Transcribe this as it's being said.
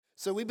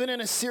So we've been in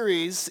a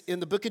series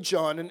in the book of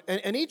John,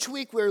 and each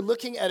week we're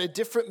looking at a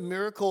different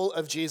miracle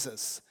of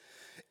Jesus.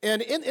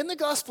 And in the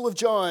Gospel of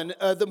John,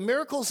 the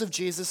miracles of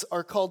Jesus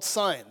are called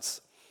signs.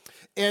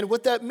 And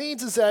what that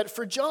means is that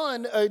for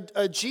John,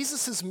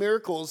 Jesus'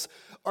 miracles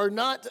are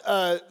not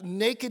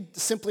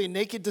simply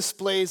naked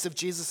displays of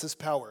Jesus'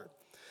 power.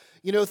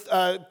 You know,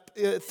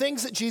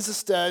 things that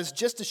Jesus does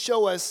just to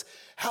show us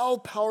how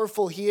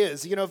powerful he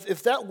is. You know,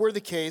 if that were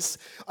the case,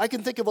 I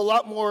can think of a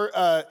lot more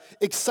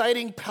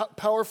exciting,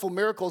 powerful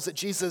miracles that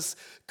Jesus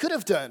could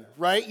have done,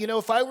 right? You know,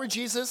 if I were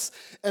Jesus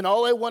and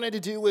all I wanted to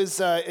do was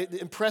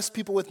impress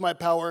people with my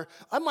power,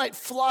 I might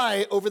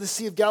fly over the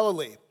Sea of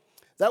Galilee.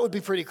 That would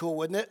be pretty cool,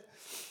 wouldn't it?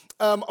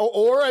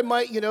 Or I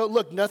might,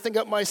 look, nothing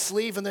up my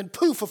sleeve, and then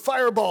poof, a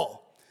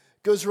fireball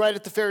goes right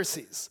at the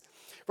Pharisees.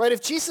 Right?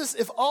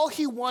 If all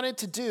he wanted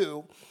to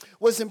do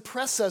was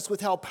impress us with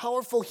how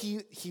powerful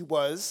he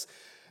was,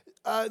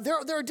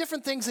 there are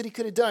different things that he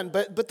could have done.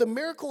 But the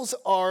miracles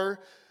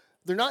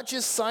they're not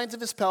just signs of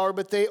his power,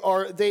 but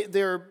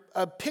they're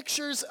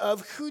pictures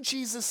of who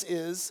Jesus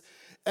is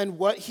and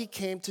what he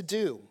came to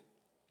do.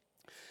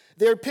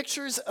 They're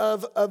pictures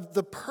of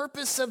the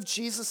purpose of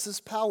Jesus'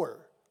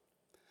 power.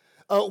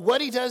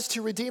 What he does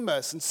to redeem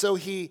us. And so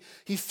he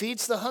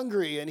feeds the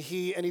hungry and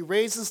he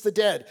raises the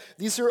dead.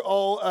 These are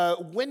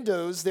all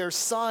windows, they're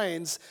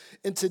signs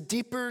into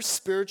deeper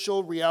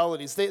spiritual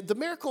realities. The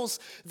miracles,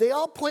 they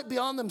all point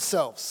beyond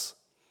themselves.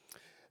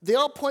 They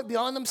all point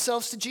beyond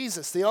themselves to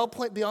Jesus. They all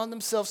point beyond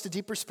themselves to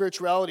deeper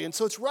spirituality. And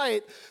so it's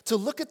right to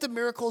look at the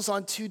miracles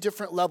on two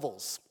different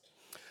levels.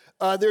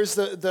 There's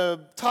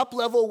the top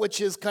level,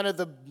 which is kind of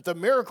the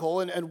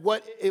miracle and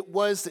what it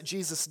was that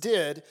Jesus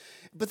did.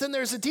 But then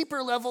there's a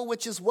deeper level,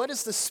 which is what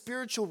is the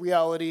spiritual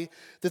reality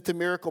that the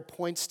miracle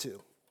points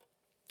to.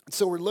 And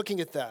so we're looking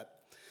at that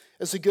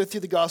as we go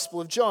through the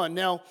Gospel of John.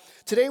 Now,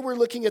 today we're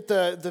looking at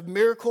the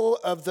miracle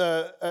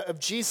of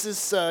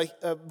Jesus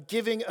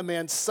giving a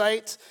man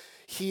sight.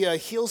 He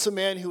heals a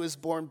man who is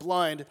born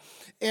blind.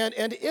 And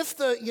if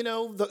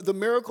the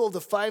miracle of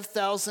the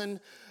 5,000,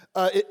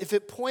 if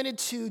it pointed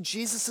to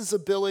Jesus'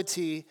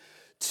 ability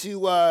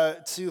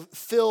to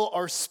fill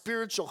our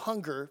spiritual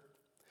hunger,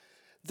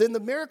 then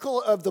the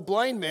miracle of the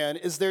blind man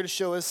is there to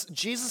show us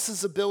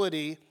Jesus'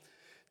 ability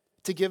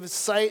to give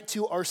sight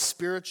to our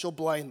spiritual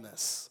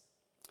blindness.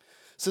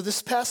 So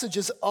this passage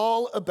is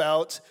all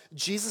about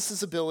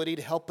Jesus' ability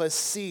to help us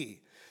see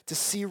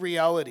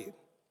reality,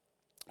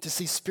 to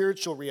see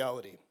spiritual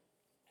reality.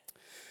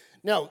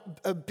 Now,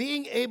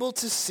 being able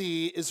to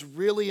see is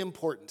really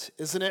important,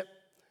 isn't it?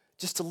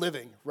 Just to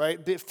living, right?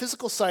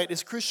 Physical sight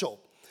is crucial.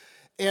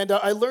 And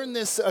I learned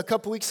this a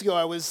couple weeks ago.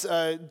 I was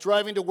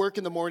driving to work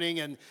in the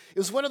morning, and it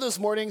was one of those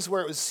mornings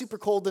where it was super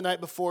cold the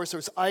night before, so there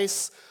was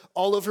ice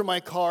all over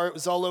my car. It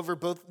was all over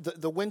both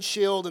the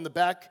windshield and the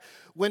back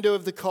window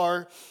of the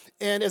car.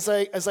 And as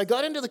I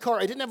got into the car,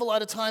 I didn't have a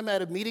lot of time. I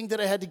had a meeting that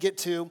I had to get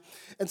to.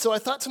 And so I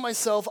thought to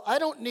myself, I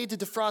don't need to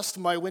defrost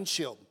my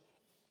windshield.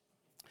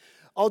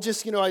 I'll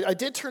just, I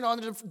did turn on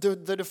the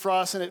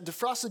defrost, and it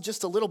defrosted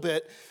just a little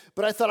bit,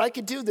 but I thought I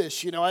could do this.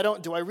 Do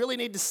I really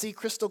need to see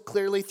crystal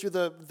clearly through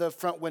the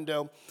front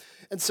window?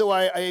 And so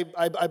I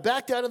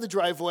backed out of the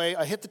driveway.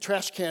 I hit the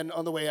trash can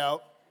on the way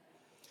out.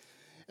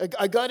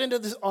 I got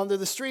onto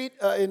the street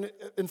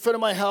in front of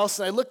my house,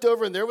 and I looked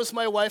over, and there was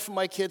my wife and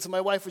my kids, and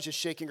my wife was just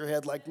shaking her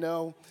head like,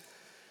 no.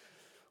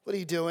 What are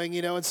you doing?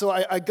 And so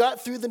I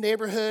got through the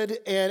neighborhood,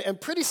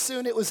 and pretty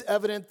soon it was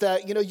evident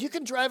that, you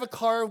can drive a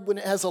car when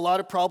it has a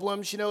lot of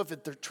problems.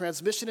 If the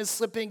transmission is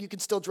slipping, you can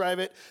still drive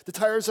it. The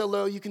tires are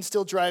low, you can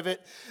still drive it.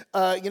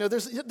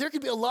 There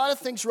could be a lot of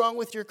things wrong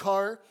with your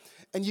car,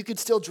 and you could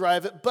still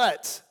drive it.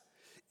 But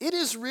it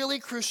is really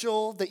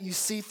crucial that you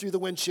see through the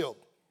windshield.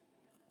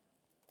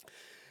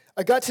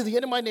 I got to the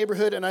end of my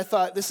neighborhood, and I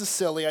thought, this is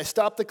silly. I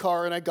stopped the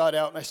car, and I got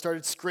out, and I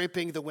started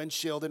scraping the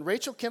windshield. And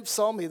Rachel Kemp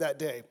saw me that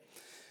day.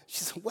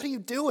 She said, what are you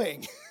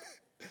doing?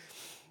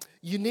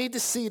 You need to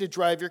see to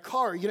drive your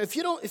car. If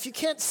you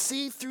can't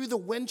see through the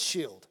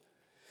windshield,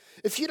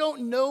 if you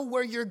don't know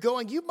where you're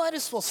going, you might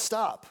as well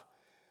stop.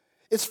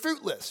 It's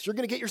fruitless. You're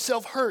going to get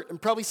yourself hurt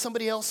and probably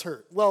somebody else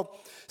hurt. Well,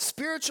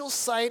 spiritual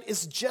sight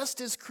is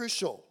just as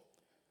crucial.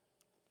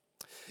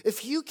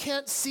 If you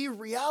can't see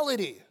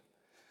reality,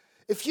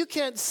 if you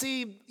can't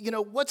see,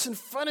 what's in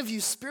front of you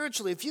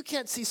spiritually, if you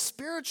can't see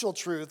spiritual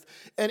truth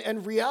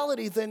and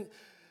reality, then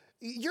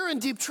you're in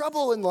deep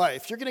trouble in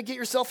life. You're going to get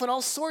yourself in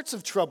all sorts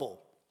of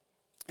trouble.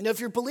 And if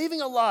you're believing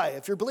a lie,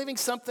 if you're believing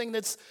something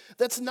that's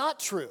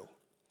not true,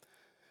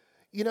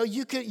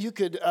 you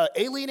could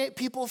alienate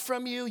people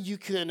from you. You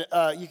can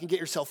get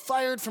yourself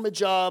fired from a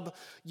job.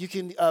 You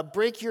can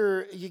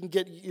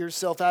get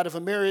yourself out of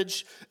a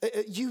marriage.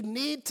 You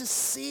need to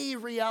see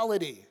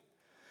reality.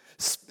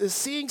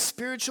 Seeing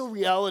spiritual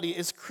reality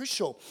is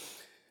crucial.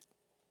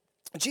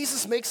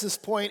 Jesus makes this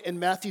point in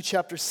Matthew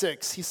chapter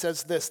 6. He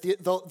says this,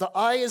 the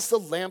eye is the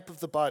lamp of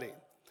the body.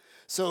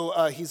 So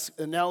his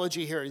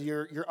analogy here,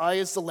 your eye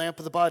is the lamp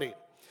of the body.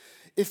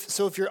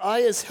 If your eye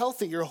is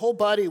healthy, your whole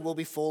body will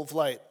be full of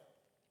light.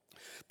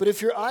 But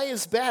if your eye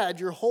is bad,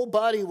 your whole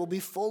body will be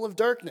full of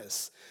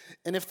darkness.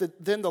 And if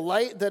then the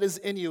light that is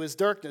in you is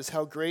darkness,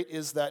 how great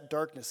is that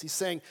darkness? He's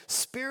saying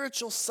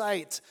spiritual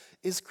sight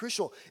is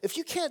crucial. If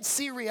you can't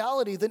see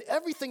reality, then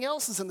everything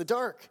else is in the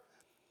dark.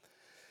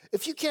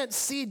 If you can't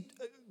see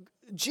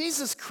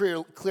Jesus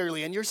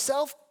clearly and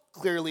yourself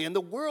clearly and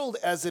the world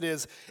as it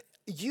is,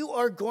 you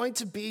are going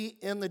to be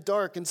in the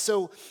dark. And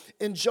so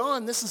in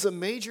John, this is a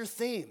major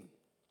theme.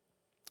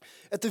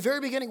 At the very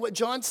beginning, what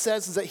John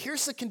says is that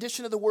here's the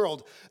condition of the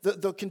world.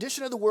 The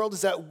condition of the world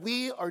is that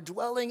we are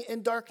dwelling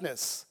in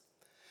darkness.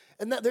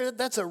 And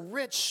that's a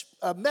rich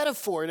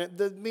metaphor,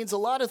 and it means a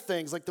lot of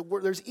things. Like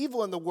there's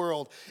evil in the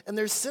world, and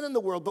there's sin in the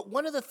world. But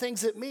one of the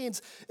things it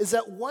means is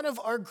that one of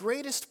our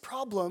greatest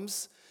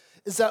problems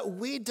is that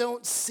we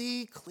don't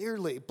see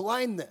clearly.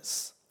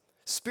 Blindness,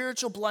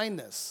 spiritual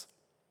blindness.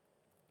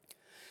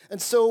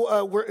 And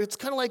so it's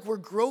kind of like we're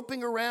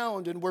groping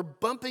around and we're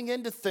bumping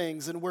into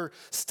things and we're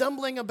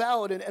stumbling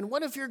about. And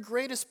one of your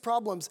greatest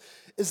problems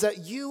is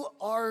that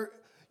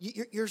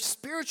your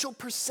spiritual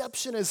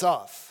perception is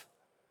off.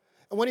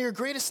 And one of your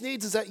greatest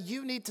needs is that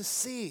you need to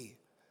see.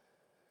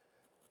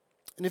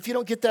 And if you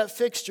don't get that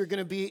fixed, you're going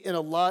to be in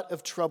a lot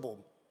of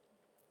trouble.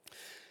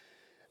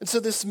 And so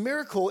this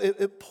miracle,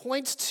 it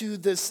points to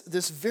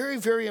this very,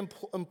 very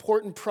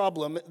important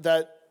problem,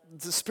 that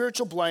the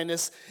spiritual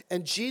blindness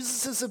and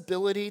Jesus'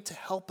 ability to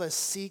help us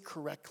see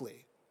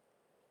correctly.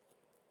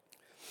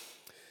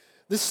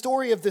 The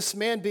story of this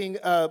man being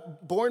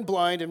born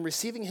blind and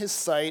receiving his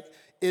sight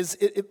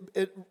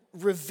it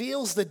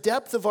reveals the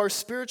depth of our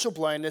spiritual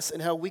blindness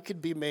and how we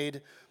could be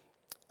made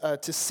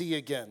to see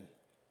again.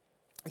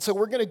 And so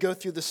we're going to go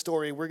through the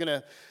story. We're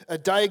going to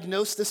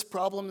diagnose this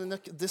problem and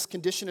this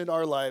condition in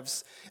our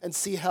lives and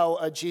see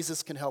how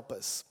Jesus can help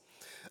us.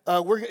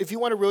 If you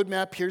want a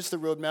roadmap, here's the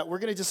roadmap. We're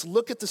going to just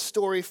look at the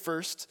story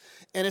first,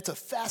 and it's a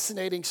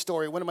fascinating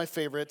story, one of my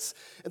favorites.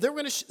 And then we're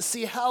going to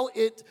see how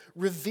it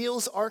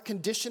reveals our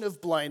condition of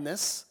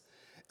blindness.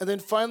 And then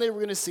finally, we're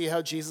going to see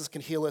how Jesus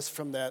can heal us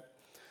from that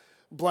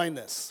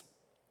blindness.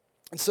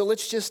 And so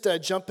let's just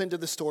jump into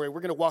the story.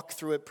 We're going to walk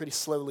through it pretty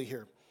slowly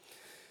here.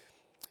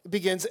 It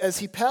begins, as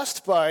he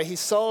passed by, he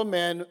saw a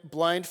man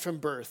blind from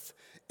birth.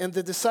 And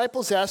the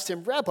disciples asked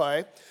him,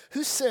 Rabbi,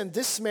 who sinned,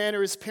 this man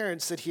or his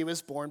parents, that he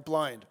was born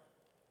blind?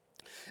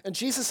 And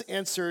Jesus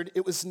answered,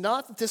 it was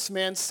not that this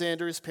man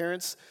sinned or his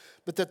parents,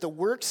 but that the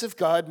works of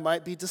God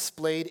might be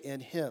displayed in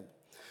him.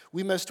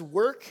 We must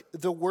work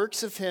the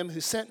works of him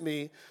who sent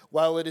me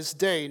while it is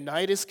day.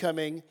 Night is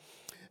coming,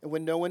 and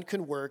when no one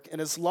can work. And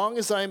as long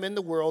as I am in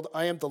the world,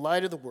 I am the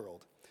light of the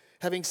world.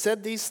 Having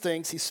said these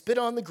things, he spit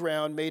on the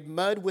ground, made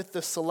mud with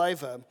the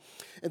saliva,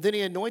 and then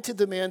he anointed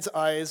the man's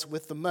eyes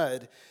with the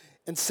mud,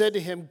 and said to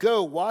him,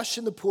 go, wash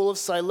in the pool of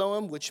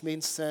Siloam, which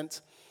means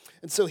sent.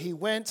 And so he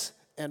went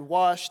and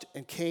washed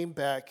and came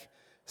back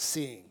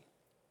seeing.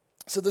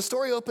 So the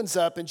story opens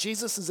up, and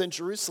Jesus is in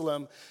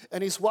Jerusalem,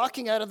 and he's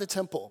walking out of the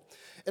temple.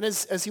 And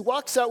as he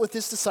walks out with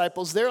his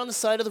disciples, there on the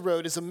side of the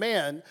road is a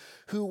man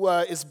who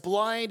is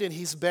blind, and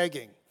he's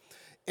begging.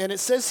 And it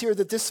says here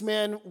that this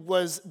man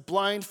was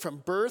blind from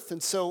birth,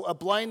 and so a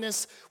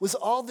blindness was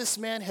all this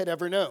man had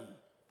ever known.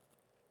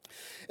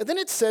 And then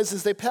it says,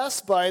 as they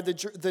passed by,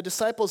 the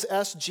disciples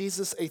asked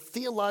Jesus a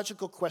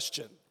theological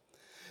question.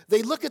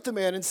 They look at the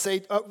man and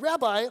say,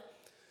 Rabbi,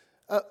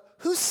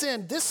 who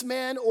sinned, this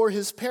man or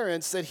his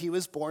parents, that he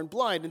was born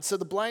blind? And so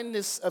the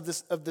blindness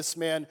of this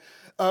man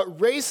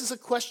raises a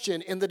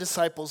question in the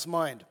disciples'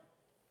 mind.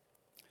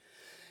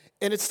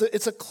 And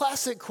it's a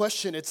classic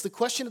question. It's the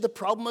question of the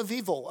problem of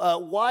evil.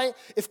 Why,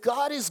 if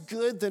God is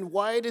good, then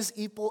why does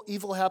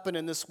evil happen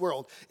in this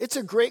world? It's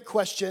a great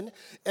question,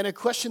 and a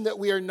question that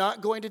we are not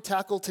going to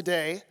tackle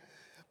today,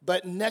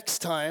 but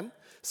next time.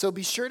 So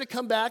be sure to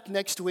come back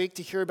next week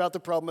to hear about the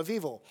problem of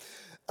evil.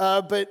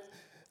 But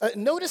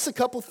notice a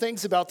couple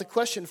things about the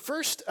question.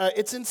 First,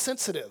 it's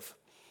insensitive.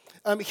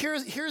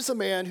 Here's a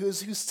man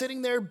who's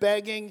sitting there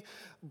begging,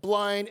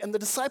 blind, and the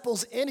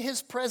disciples in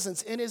his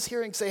presence, in his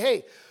hearing, say,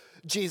 hey,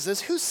 Jesus,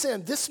 who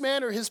sinned, this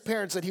man or his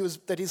parents, that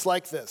he's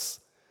like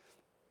this?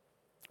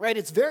 Right?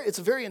 It's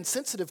a very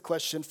insensitive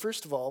question,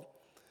 first of all.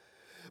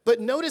 But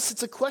notice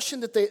it's a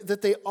question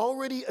that they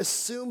already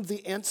assumed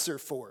the answer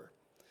for.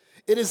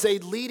 It is a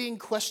leading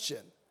question.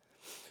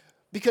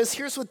 Because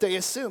here's what they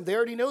assume. They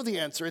already know the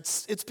answer.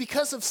 It's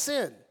because of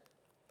sin.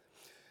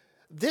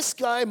 This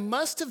guy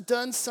must have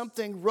done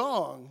something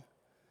wrong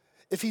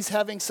if he's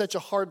having such a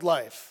hard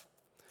life.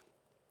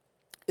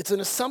 It's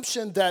an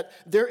assumption that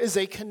there is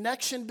a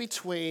connection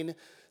between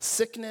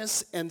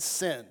sickness and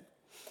sin.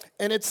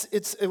 And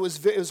it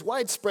was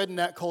widespread in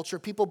that culture.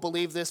 People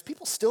believe this.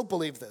 People still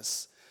believe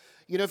this.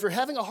 You know, if you're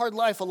having a hard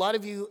life, a lot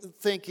of you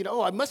think,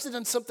 I must have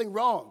done something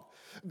wrong.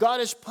 God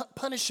is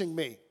punishing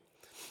me.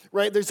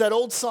 Right? There's that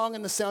old song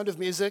in The Sound of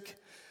Music.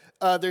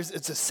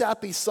 It's a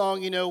sappy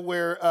song,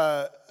 where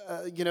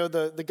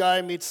the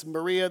guy meets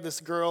Maria,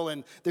 this girl,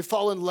 and they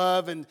fall in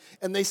love, and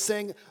they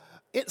sing,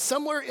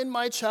 somewhere in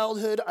my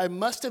childhood, I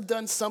must have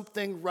done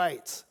something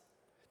right.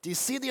 Do you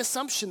see the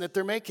assumption that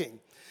they're making?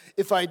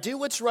 If I do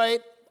what's right,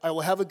 I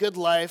will have a good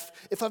life.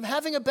 If I'm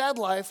having a bad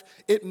life,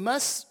 it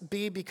must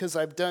be because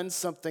I've done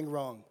something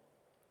wrong.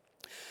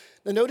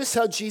 Now notice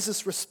how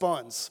Jesus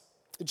responds.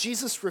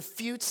 Jesus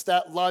refutes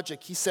that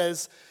logic. He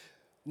says,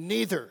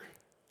 neither.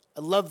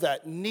 I love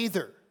that,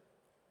 neither.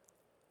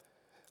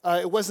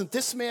 It wasn't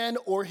this man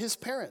or his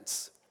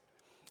parents.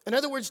 In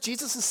other words,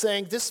 Jesus is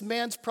saying this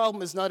man's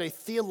problem is not a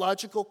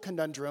theological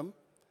conundrum,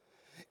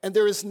 and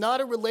there is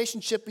not a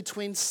relationship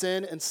between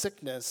sin and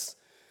sickness,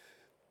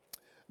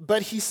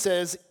 but he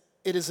says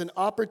it is an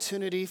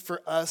opportunity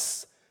for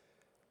us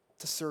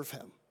to serve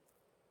him.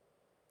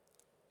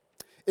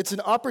 It's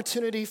an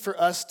opportunity for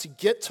us to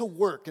get to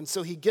work. And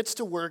so he gets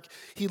to work,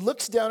 he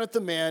looks down at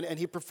the man, and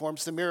he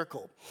performs the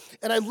miracle.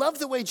 And I love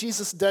the way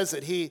Jesus does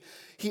it.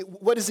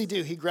 What does he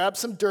do? He grabs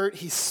some dirt,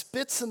 he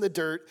spits in the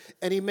dirt,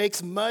 and he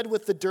makes mud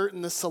with the dirt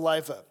and the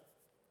saliva.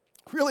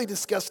 Really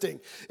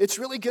disgusting. It's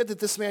really good that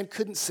this man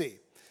couldn't see,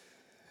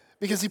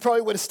 because he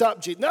probably would have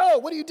stopped Jesus. No,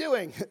 what are you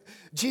doing?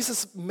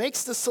 Jesus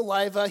makes the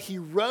saliva, he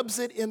rubs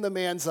it in the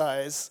man's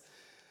eyes.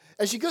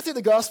 As you go through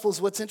the Gospels,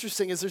 what's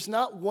interesting is there's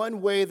not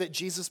one way that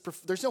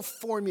there's no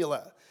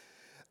formula.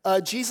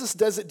 Jesus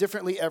does it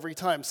differently every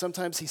time.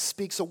 Sometimes he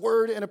speaks a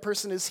word and a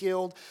person is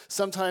healed.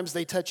 Sometimes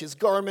they touch his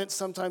garment.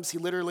 Sometimes he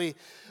literally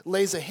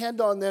lays a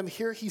hand on them.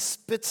 Here he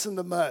spits in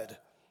the mud,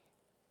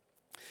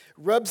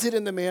 rubs it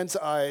in the man's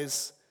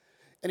eyes,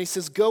 and he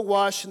says, go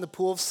wash in the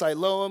pool of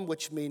Siloam,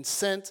 which means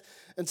sent.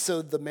 And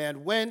so the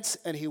man went,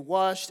 and he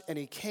washed, and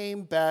he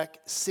came back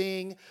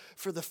seeing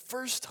for the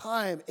first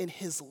time in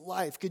his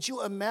life. Could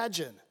you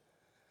imagine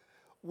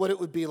what it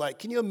would be like?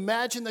 Can you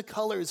imagine the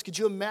colors? Could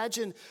you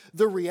imagine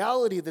the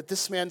reality that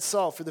this man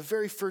saw for the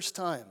very first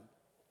time?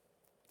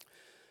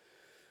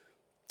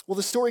 Well,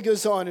 the story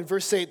goes on in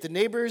verse 8. The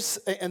neighbors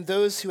and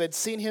those who had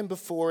seen him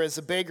before as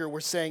a beggar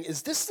were saying,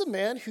 is this the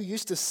man who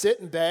used to sit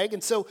and beg?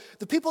 And so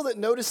the people that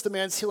noticed the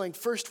man's healing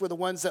first were the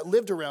ones that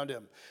lived around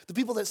him, the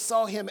people that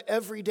saw him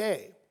every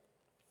day.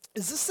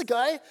 Is this the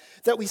guy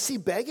that we see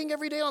begging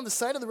every day on the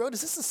side of the road?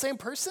 Is this the same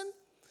person?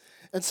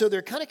 And so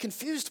they're kind of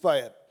confused by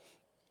it.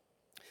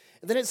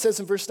 And then it says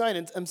in verse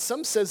 9, and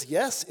some says,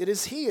 yes, it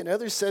is he, and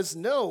others says,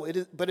 no,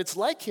 but it's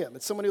like him.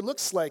 It's someone who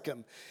looks like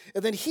him.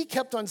 And then he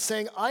kept on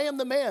saying, I am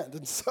the man.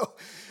 And so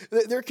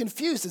they're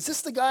confused. Is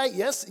this the guy?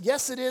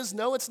 Yes, it is.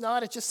 No, it's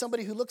not. It's just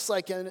somebody who looks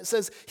like him. And it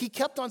says, he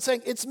kept on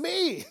saying, it's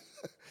me.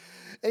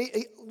 And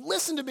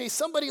listen to me.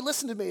 Somebody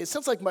listen to me. It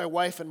sounds like my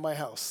wife in my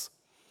house.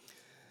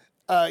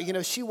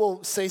 She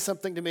will say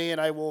something to me,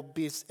 and I will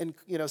be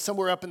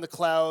somewhere up in the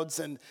clouds,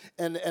 and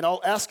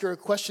I'll ask her a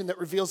question that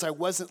reveals I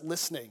wasn't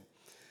listening.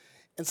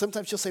 And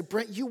sometimes she'll say,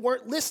 Brent, you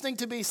weren't listening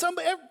to me.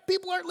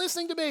 People aren't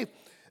listening to me.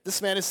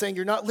 This man is saying,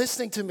 you're not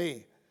listening to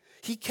me.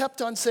 He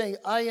kept on saying,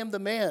 I am the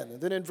man.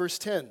 And then in verse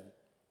 10,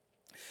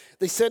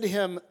 they said to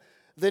him,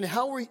 then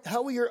how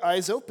were your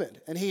eyes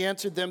opened? And he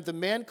answered them, the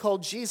man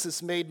called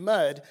Jesus made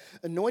mud,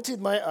 anointed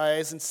my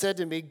eyes, and said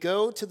to me,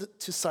 go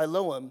to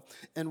Siloam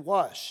and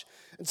wash.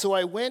 And so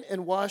I went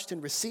and washed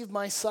and received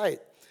my sight.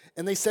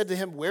 And they said to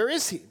him, where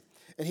is he?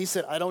 And he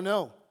said, I don't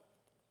know.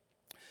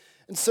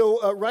 And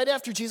so right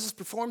after Jesus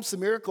performs the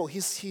miracle,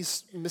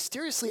 he's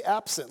mysteriously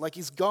absent, like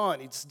he's gone,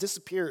 he's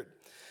disappeared.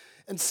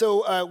 And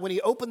so when he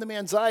opened the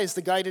man's eyes,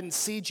 the guy didn't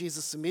see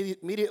Jesus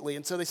immediately.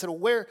 And so they said,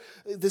 well,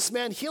 this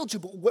man healed you,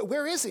 but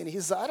where is he? And he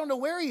said, I don't know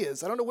where he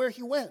is. I don't know where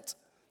he went.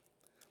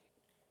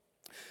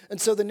 And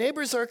so the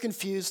neighbors are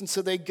confused, and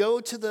so they go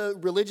to the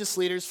religious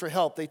leaders for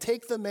help. They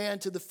take the man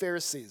to the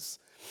Pharisees.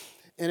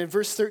 And in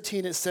verse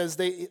 13, it says,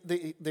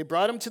 they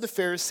brought him to the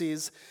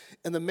Pharisees,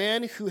 and the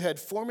man who had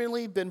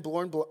formerly been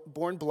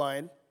born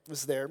blind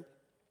was there.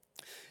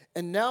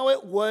 And now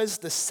it was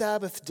the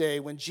Sabbath day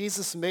when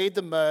Jesus made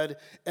the mud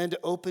and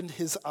opened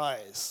his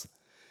eyes.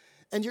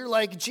 And you're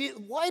like,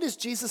 why does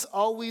Jesus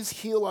always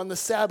heal on the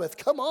Sabbath?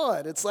 Come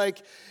on.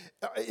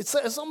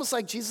 It's almost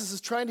like Jesus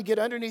is trying to get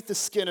underneath the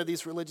skin of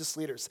these religious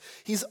leaders.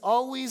 He's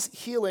always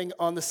healing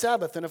on the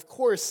Sabbath. And of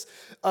course,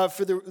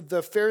 for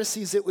the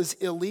Pharisees, it was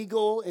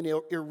illegal and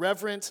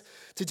irreverent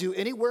to do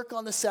any work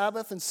on the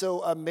Sabbath. And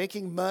so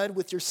making mud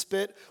with your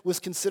spit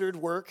was considered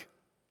work.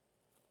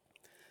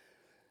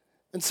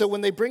 And so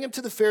when they bring him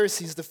to the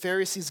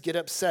Pharisees get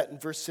upset in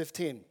verse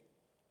 15.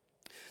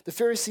 The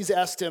Pharisees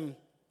asked him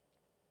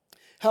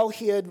how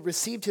he had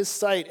received his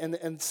sight, and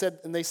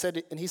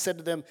he said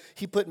to them,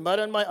 he put mud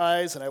on my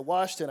eyes, and I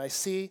washed, and I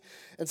see.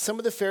 And some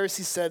of the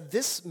Pharisees said,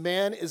 this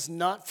man is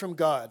not from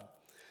God,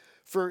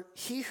 for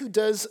he who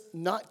does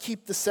not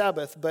keep the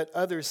Sabbath. But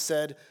others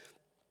said,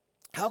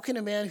 how can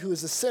a man who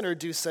is a sinner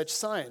do such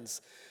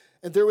signs?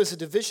 And there was a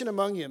division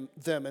among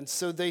them, and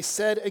so they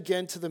said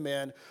again to the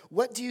man,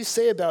 what do you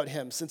say about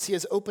him, since he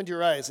has opened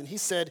your eyes? And he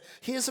said,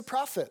 he is a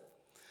prophet.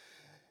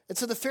 And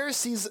so the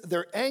Pharisees,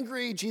 they're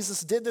angry.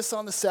 Jesus did this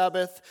on the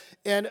Sabbath.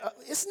 And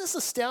isn't this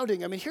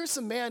astounding? I mean, here's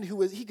a man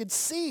he could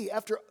see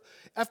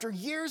after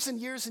years and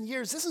years and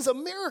years. This is a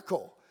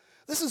miracle.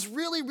 This is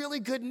really, really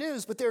good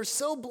news. But they're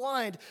so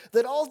blind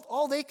that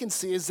all they can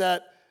see is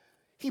that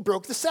he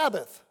broke the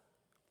Sabbath.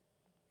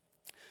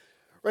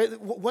 Right?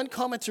 One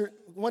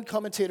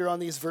commentator on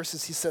these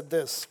verses, he said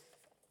this.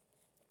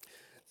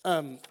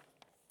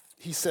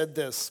 he said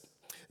this.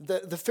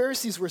 The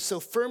Pharisees were so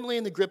firmly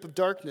in the grip of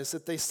darkness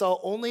that they saw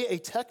only a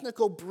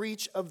technical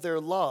breach of their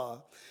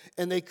law,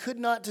 and they could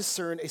not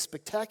discern a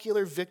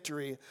spectacular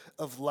victory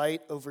of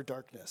light over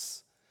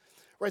darkness.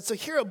 Right, so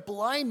here a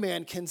blind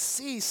man can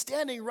see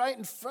standing right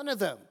in front of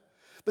them,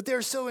 but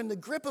they're so in the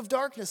grip of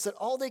darkness that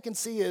all they can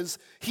see is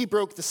he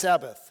broke the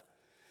Sabbath.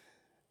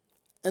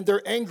 And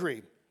they're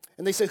angry.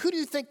 And they say, who do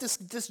you think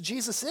this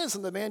Jesus is?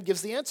 And the man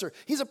gives the answer.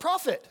 He's a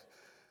prophet.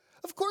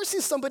 Of course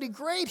he's somebody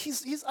great.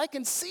 I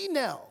can see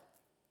now.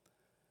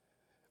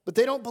 But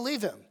they don't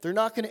believe him. They're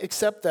not going to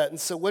accept that. And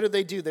so what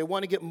do? They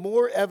want to get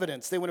more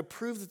evidence. They want to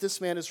prove that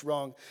this man is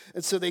wrong.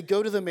 And so they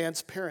go to the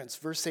man's parents.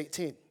 Verse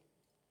 18.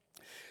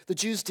 The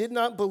Jews did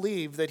not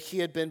believe that he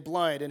had been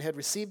blind and had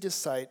received his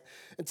sight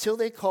until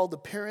they called the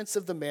parents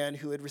of the man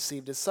who had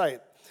received his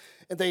sight.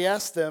 And they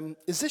asked them,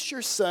 is this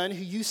your son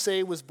who you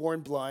say was born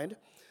blind?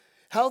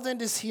 How then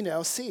does he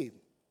now see?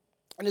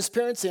 And his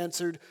parents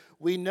answered,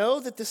 we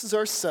know that this is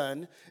our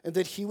son and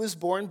that he was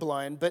born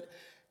blind, but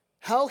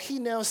how he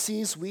now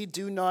sees we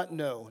do not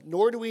know,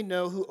 nor do we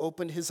know who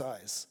opened his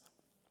eyes.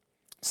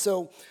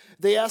 So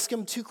they ask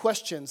him two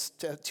questions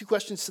to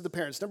the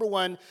parents. Number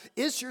one,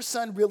 is your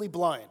son really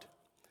blind?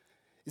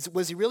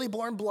 Was he really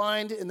born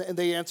blind? And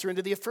they answer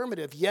into the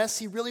affirmative. Yes,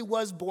 he really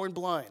was born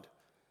blind.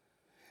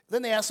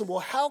 Then they ask him, well,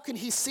 how can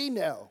he see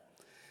now?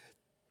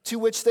 To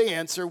which they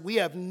answer, we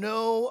have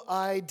no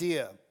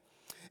idea.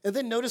 And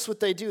then notice what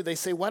they do. They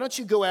say, why don't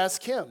you go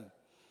ask him?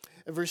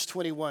 In verse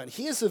 21,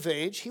 he is of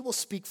age. He will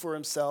speak for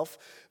himself.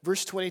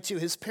 Verse 22,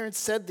 his parents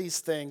said these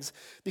things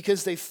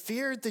because they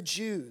feared the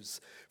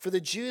Jews. For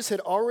the Jews had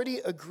already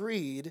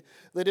agreed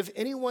that if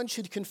anyone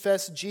should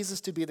confess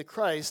Jesus to be the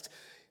Christ,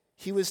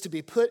 he was to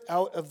be put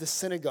out of the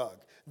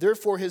synagogue.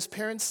 Therefore, his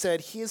parents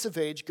said, he is of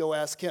age, go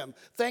ask him.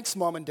 Thanks,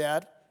 Mom and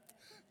Dad.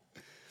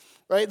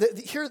 Right?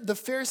 Here, the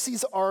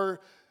Pharisees are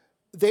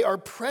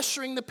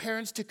pressuring the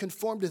parents to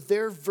conform to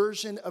their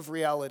version of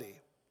reality.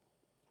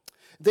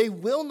 They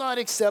will not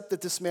accept that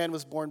this man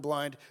was born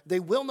blind. They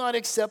will not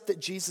accept that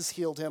Jesus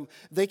healed him.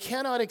 They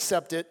cannot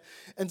accept it.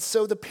 And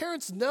so the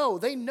parents know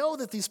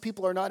that these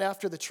people are not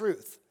after the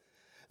truth.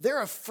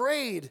 They're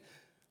afraid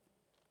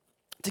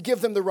to give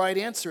them the right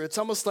answer. It's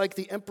almost like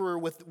the emperor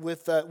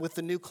with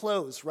the new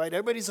clothes, right?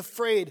 Everybody's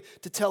afraid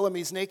to tell him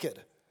he's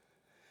naked.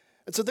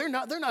 And so they're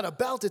not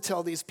about to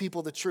tell these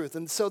people the truth.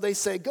 And so they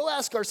say, go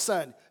ask our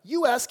son.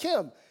 You ask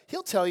him.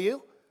 He'll tell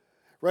you,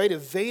 right?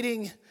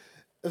 Evading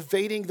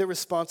the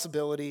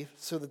responsibility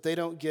so that they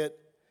don't get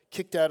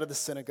kicked out of the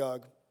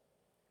synagogue.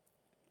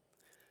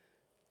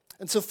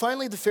 And so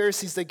finally the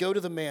Pharisees, they go to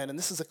the man, and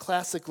this is a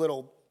classic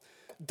little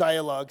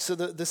dialogue. So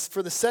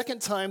for the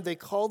second time they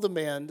called the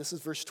man, this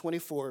is verse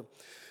 24,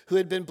 who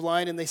had been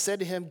blind, and they said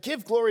to him,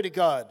 give glory to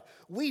God.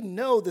 We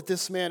know that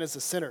this man is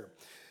a sinner.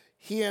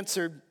 He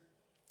answered,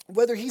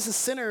 whether he's a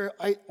sinner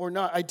or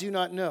not, I do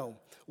not know.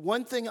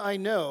 One thing I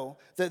know,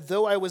 that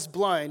though I was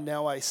blind,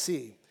 now I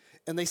see.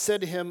 And they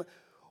said to him,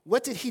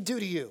 what did he do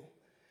to you?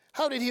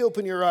 How did he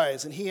open your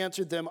eyes? And he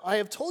answered them, I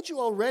have told you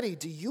already.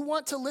 Do you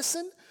want to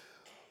listen?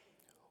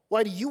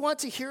 Why do you want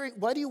to hear it?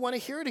 Why do you want to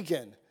hear it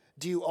again?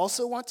 Do you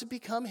also want to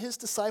become his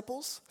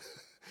disciples?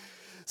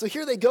 So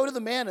here they go to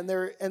the man and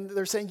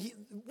they're saying,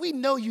 we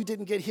know you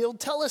didn't get healed.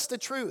 Tell us the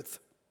truth.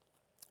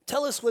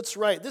 Tell us what's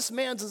right. This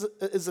man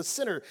is a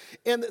sinner.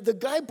 And the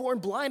guy born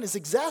blind is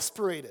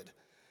exasperated.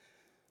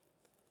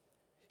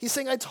 He's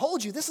saying, I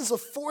told you, this is the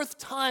fourth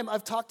time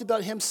I've talked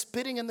about him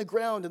spitting in the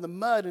ground and the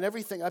mud and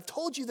everything. I've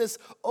told you this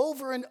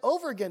over and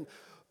over again.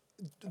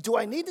 Do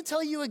I need to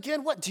tell you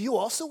again? What, do you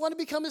also want to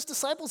become his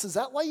disciples? Is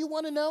that why you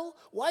want to know?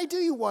 Why do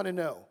you want to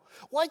know?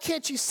 Why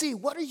can't you see?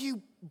 What, are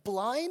you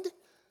blind?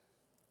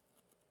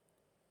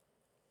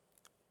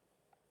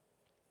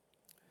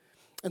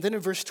 And then in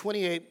verse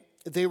 28,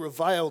 they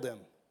reviled him.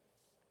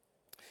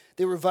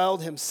 They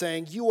reviled him,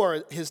 saying, you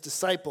are his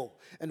disciple,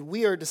 and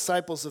we are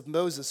disciples of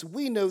Moses.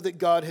 We know that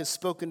God has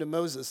spoken to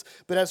Moses,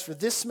 but as for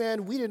this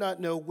man, we do not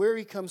know where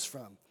he comes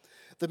from.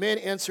 The man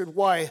answered,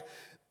 why?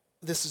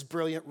 This is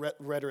brilliant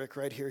rhetoric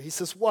right here. He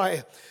says,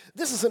 why?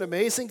 This is an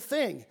amazing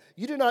thing.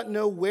 You do not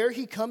know where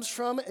he comes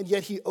from, and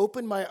yet he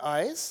opened my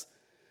eyes?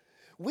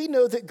 We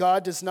know that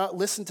God does not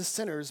listen to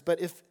sinners, but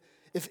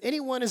if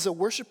anyone is a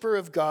worshiper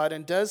of God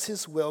and does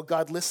his will,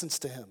 God listens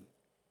to him.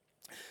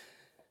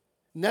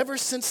 Never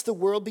since the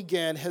world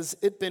began has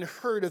it been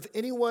heard of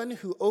anyone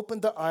who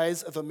opened the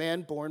eyes of a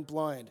man born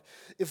blind.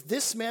 If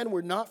this man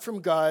were not from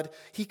God,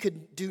 he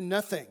could do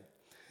nothing.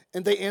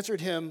 And they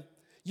answered him,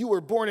 you were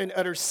born in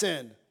utter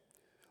sin.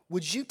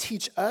 Would you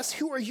teach us?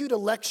 Who are you to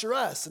lecture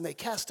us? And they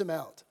cast him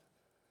out.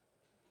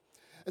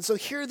 And so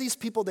here are these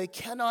people, they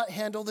cannot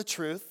handle the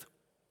truth.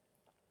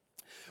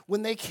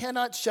 When they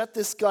cannot shut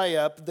this guy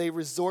up, they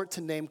resort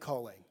to name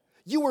calling.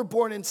 You were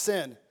born in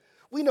sin.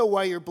 We know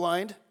why you're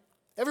blind.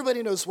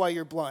 Everybody knows why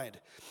you're blind.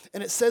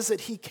 And it says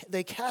that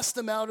they cast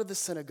him out of the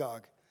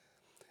synagogue,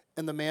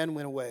 and the man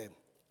went away.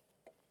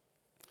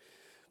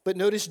 But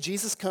notice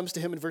Jesus comes to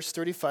him in verse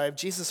 35.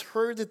 Jesus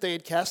heard that they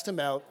had cast him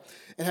out,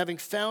 and having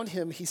found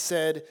him, he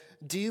said,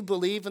 do you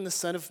believe in the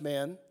Son of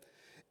Man?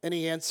 And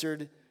he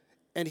answered,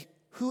 "And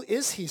who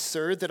is he,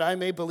 sir, that I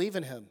may believe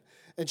in him?"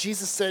 And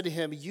Jesus said to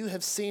him, "You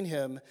have seen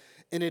him,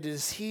 and it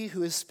is he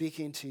who is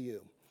speaking to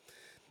you."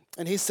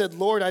 And he said,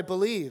 "Lord, I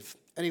believe."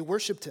 And he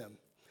worshiped him.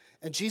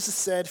 And Jesus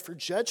said, "For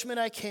judgment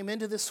I came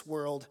into this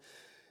world,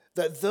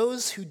 that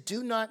those who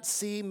do not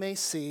see may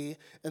see,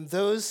 and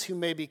those who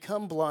may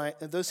become blind,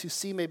 and those who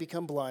see may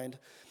become blind."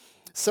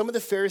 Some of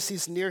the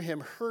Pharisees near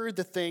him heard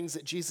the things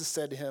that Jesus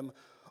said to him.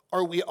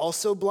 "Are we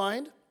also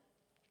blind?"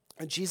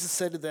 And Jesus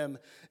said to them,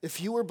 "If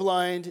you were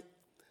blind,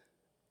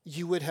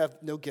 you would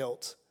have no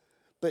guilt.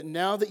 But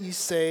now that you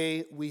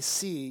say, 'We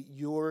see,'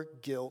 your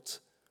guilt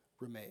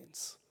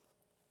remains."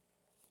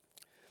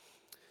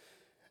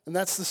 And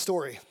that's the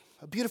story.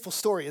 A beautiful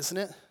story, isn't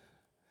it?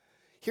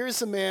 Here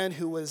is a man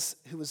who was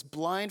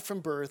blind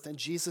from birth, and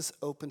Jesus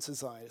opens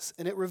his eyes.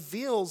 And it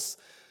reveals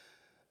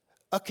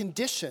a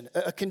condition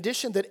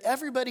that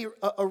everybody,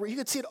 you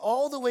could see it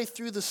all the way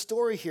through the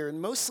story here,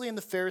 and mostly in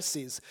the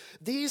Pharisees.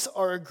 These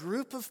are a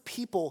group of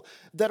people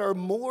that are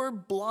more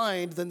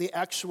blind than the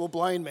actual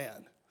blind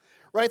man,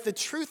 right? The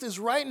truth is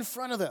right in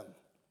front of them.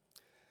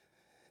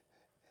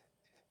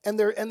 And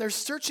they're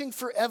searching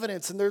for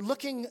evidence, and they're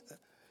looking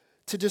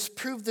to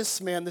disprove this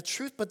man,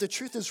 but the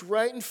truth is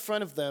right in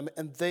front of them,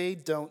 and they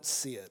don't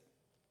see it.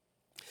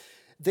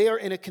 They are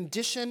in a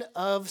condition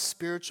of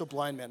spiritual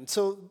blindness.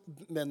 So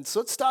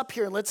let's stop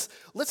here and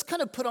let's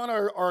kind of put on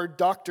our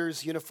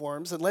doctor's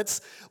uniforms and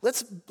let's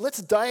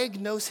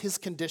diagnose his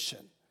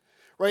condition,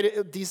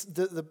 right?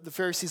 The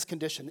Pharisees'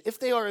 condition. If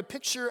they are a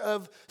picture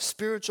of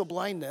spiritual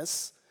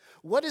blindness,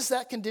 what does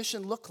that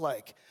condition look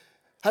like?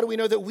 How do we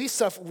know that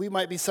we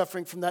might be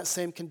suffering from that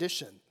same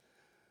condition?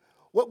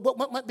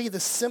 What might be the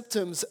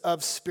symptoms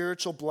of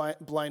spiritual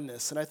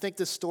blindness? And I think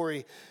this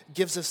story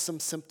gives us some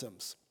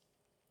symptoms.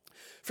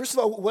 First of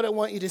all, what I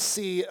want you to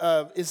see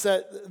is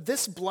that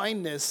this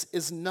blindness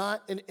is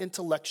not an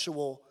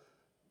intellectual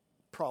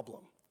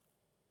problem.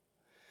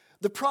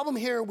 The problem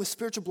here with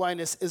spiritual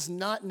blindness is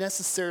not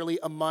necessarily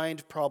a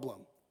mind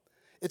problem.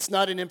 It's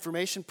not an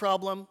information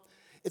problem.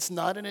 It's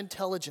not an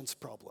intelligence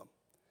problem.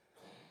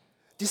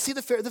 Do you see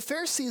the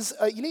Pharisees?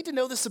 You need to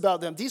know this about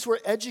them. These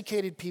were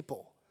educated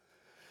people.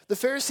 The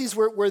Pharisees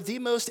were the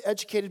most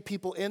educated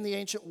people in the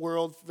ancient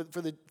world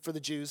for the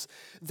Jews.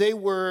 They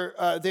were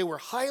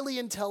highly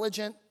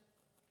intelligent.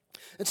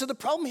 And so the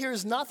problem here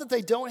is not that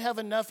they don't have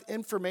enough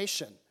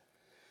information.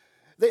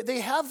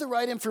 They have the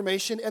right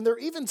information, and they're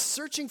even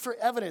searching for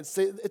evidence.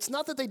 It's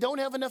not that they don't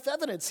have enough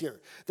evidence here.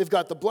 They've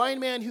got the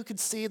blind man who could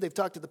see. They've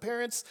talked to the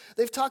parents.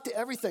 They've talked to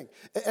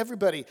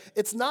everybody.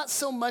 It's not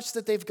so much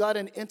that they've got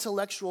an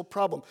intellectual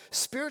problem.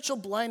 Spiritual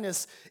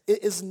blindness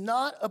is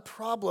not a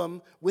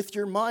problem with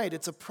your mind.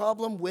 It's a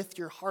problem with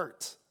your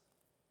heart.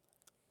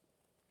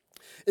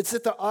 It's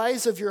that the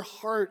eyes of your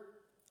heart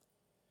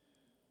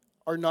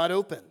are not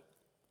open.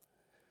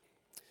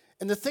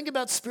 And the thing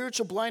about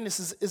spiritual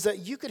blindness is that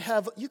you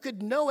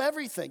could know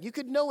everything. You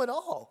could know it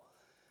all.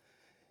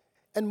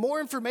 And more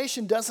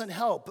information doesn't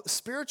help.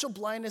 Spiritual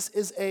blindness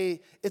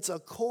it's a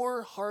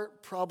core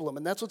heart problem.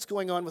 And that's what's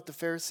going on with the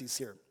Pharisees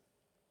here.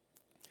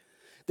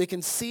 They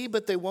can see,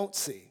 but they won't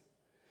see.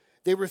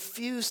 They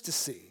refuse to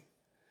see.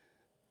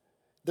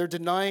 They're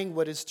denying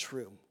what is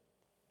true.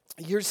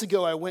 Years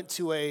ago, I went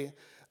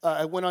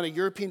on a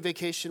European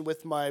vacation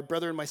with my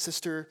brother and my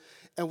sister,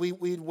 and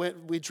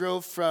we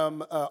drove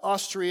from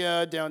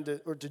Austria down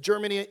to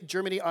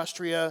Germany,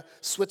 Austria,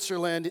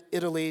 Switzerland,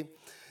 Italy,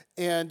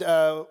 and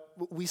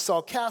we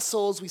saw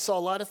castles, we saw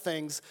a lot of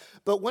things.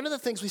 But one of the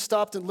things we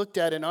stopped and looked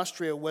at in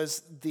Austria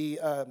was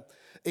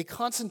a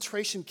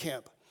concentration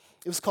camp.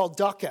 It was called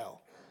Dachau,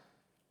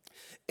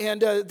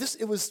 and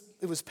it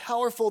was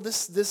powerful.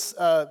 This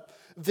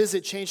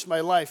visit changed my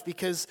life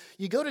because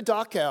you go to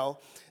Dachau,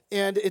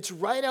 and it's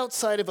right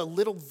outside of a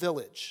little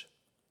village.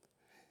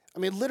 I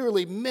mean,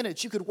 literally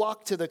minutes, you could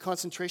walk to the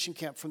concentration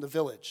camp from the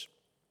village.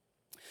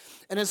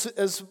 And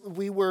as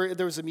we were,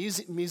 there was a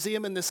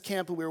museum in this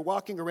camp, and we were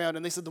walking around,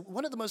 and they said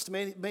one of the most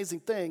amazing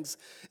things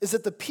is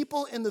that the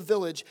people in the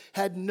village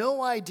had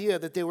no idea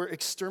that they were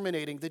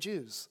exterminating the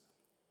Jews.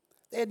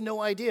 They had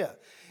no idea.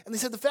 And they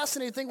said the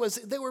fascinating thing was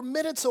they were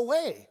minutes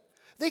away.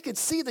 They could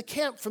see the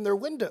camp from their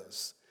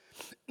windows.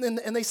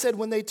 And they said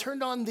when they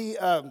turned on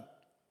the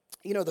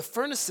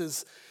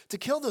furnaces to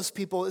kill those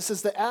people, it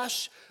says the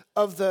ash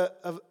of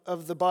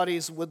the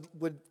bodies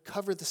would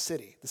cover the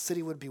city. The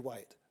city would be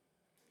white.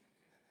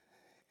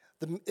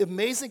 The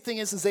amazing thing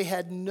is they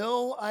had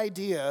no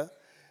idea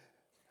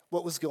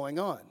what was going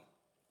on.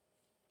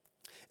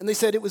 And they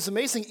said it was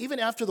amazing, even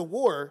after the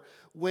war,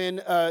 when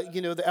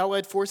the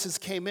Allied forces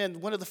came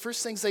in, one of the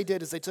first things they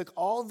did is they took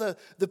all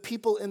the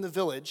people in the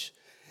village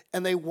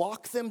and they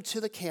walked them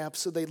to the camp,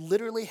 so they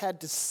literally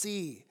had to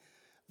see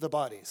the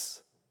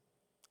bodies.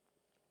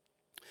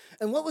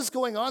 And what was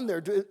going on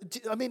there?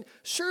 I mean,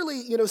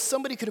 surely,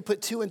 somebody could have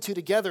put two and two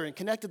together and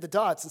connected the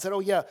dots and said,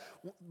 oh yeah,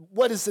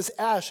 what is this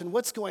ash and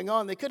what's going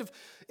on? They could have,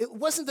 it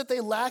wasn't that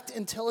they lacked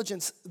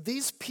intelligence.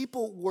 These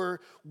people were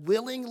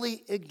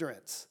willingly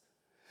ignorant.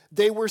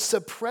 They were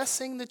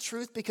suppressing the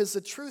truth because the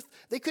truth,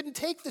 they couldn't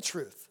take the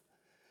truth.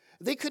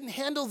 They couldn't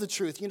handle the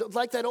truth.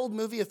 Like that old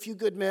movie, A Few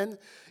Good Men,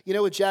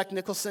 with Jack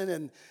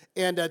Nicholson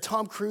and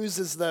Tom Cruise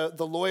is the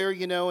lawyer,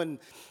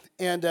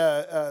 and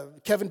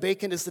Kevin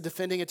Bacon is the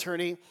defending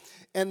attorney.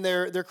 And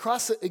they're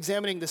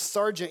cross-examining the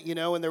sergeant,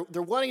 and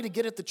they're wanting to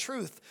get at the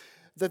truth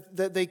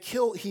that they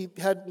killed. He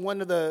had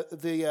one of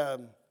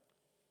the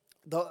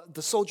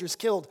soldiers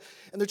killed,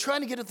 and they're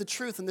trying to get at the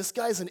truth. And this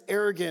guy's an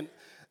arrogant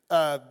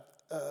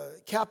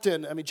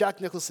captain. I mean, Jack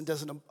Nicholson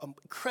does an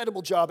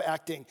incredible job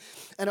acting.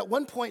 And at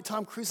one point,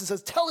 Tom Cruise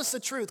says, "Tell us the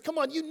truth. Come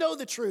on, you know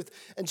the truth."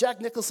 And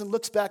Jack Nicholson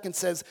looks back and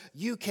says,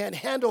 "You can't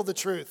handle the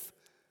truth.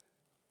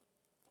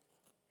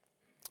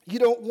 You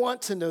don't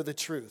want to know the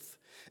truth."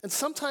 And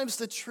sometimes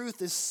the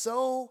truth is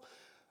so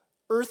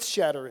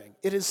earth-shattering.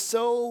 It is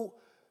so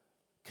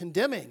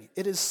condemning.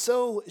 It is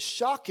so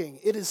shocking.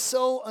 It is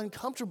so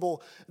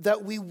uncomfortable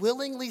that we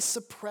willingly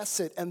suppress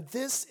it. And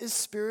this is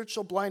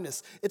spiritual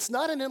blindness. It's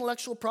not an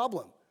intellectual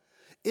problem.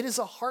 It is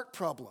a heart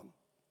problem.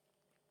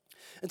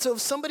 And so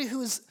if somebody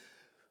who's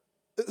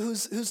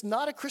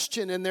not a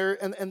Christian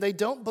and they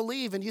don't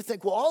believe, and you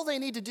think, well, all they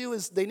need to do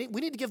is we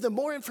need to give them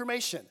more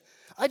information.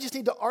 I just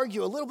need to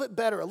argue a little bit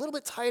better, a little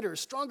bit tighter,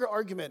 stronger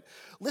argument.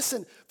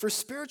 Listen, for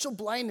spiritual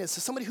blindness,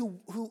 as somebody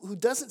who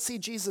doesn't see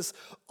Jesus,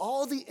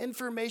 all the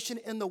information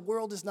in the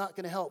world is not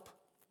going to help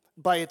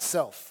by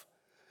itself.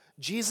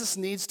 Jesus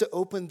needs to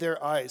open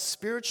their eyes.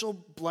 Spiritual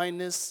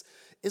blindness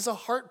is a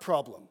heart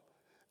problem,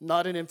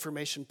 not an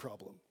information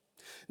problem.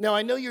 Now,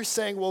 I know you're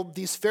saying, well,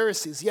 these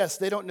Pharisees, yes,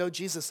 they don't know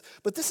Jesus.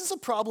 But this is a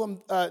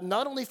problem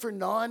not only for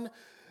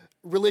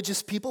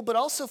non-religious people, but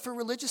also for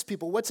religious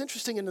people. What's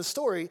interesting in the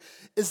story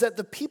is that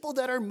the people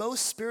that are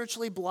most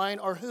spiritually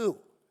blind are who?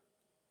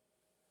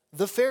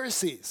 The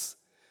Pharisees.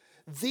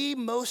 The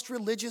most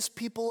religious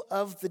people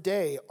of the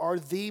day are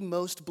the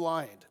most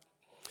blind.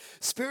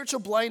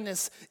 Spiritual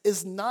blindness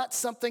is not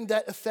something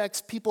that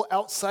affects people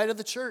outside of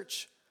the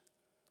church.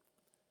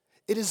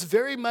 It is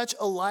very much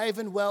alive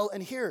and well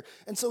and here.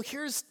 And so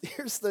here's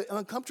the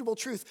uncomfortable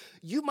truth.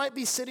 You might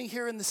be sitting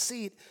here in the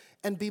seat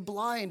and be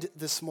blind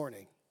this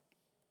morning.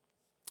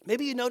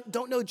 Maybe you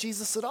don't know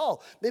Jesus at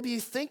all. Maybe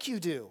you think you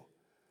do,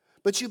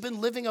 but you've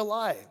been living a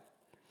lie.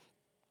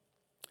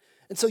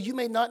 And so you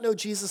may not know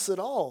Jesus at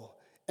all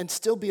and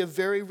still be a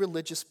very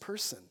religious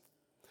person.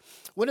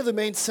 One of the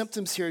main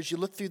symptoms here as you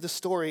look through the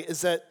story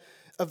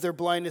of their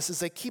blindness is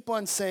they keep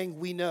on saying,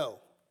 "We know."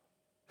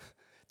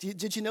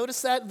 Did you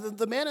notice that?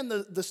 The man in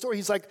the story,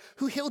 he's like,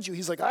 "Who healed you?"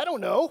 He's like, "I don't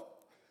know."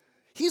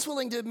 He's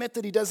willing to admit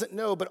that he doesn't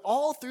know, but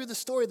all through the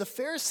story, the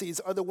Pharisees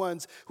are the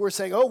ones who are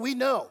saying, "Oh, we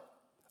know.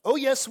 Oh,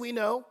 yes, we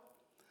know.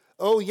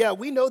 Oh, yeah,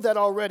 we know that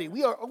already.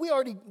 We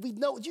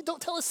know. You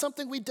don't tell us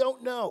something we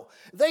don't know."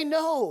 They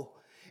know.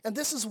 And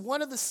this is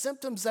one of the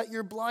symptoms that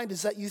you're blind,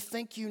 is that you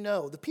think you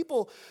know. The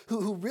people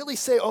who really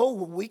say, "Oh,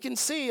 we can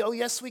see. Oh,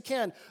 yes, we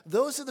can."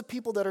 Those are the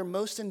people that are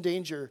most in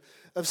danger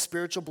of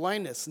spiritual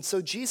blindness. And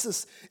so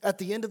Jesus, at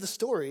the end of the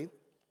story,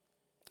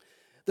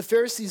 the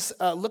Pharisees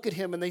look at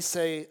him and they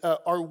say,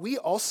 "Are we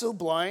also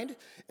blind?"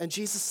 And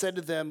Jesus said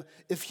to them,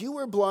 "If you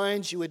were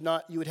blind, you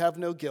would have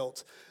no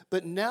guilt.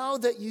 But now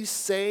that you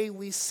say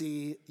we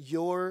see,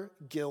 your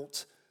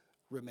guilt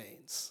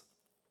remains."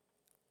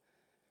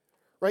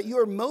 Right? You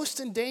are most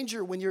in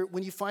danger when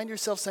you find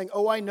yourself saying,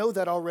 "Oh, I know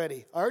that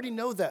already. I already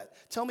know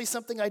that. Tell me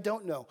something I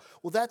don't know."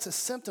 Well, that's a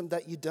symptom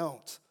that you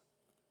don't.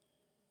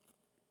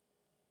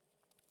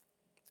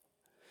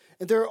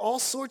 And there are all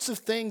sorts of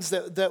things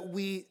that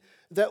we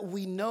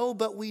know,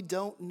 but we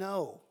don't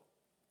know.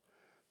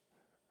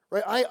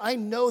 Right? I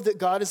know that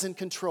God is in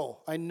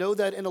control. I know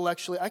that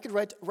intellectually. I could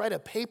write a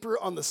paper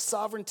on the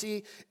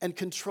sovereignty and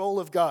control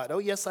of God. Oh,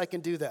 yes, I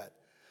can do that.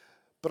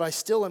 But I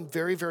still am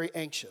very, very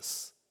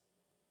anxious.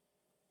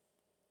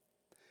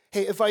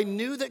 Hey, if I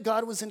knew that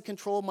God was in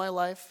control of my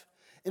life,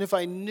 and if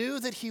I knew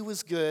that he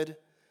was good,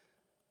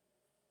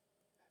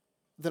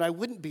 then I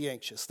wouldn't be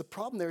anxious. The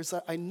problem there is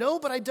that I know,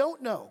 but I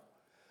don't know.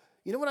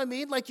 You know what I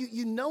mean? Like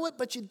you know it,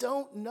 but you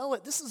don't know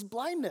it. This is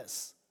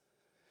blindness.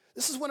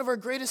 This is one of our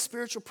greatest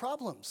spiritual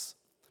problems.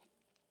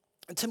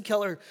 And Tim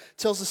Keller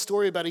tells a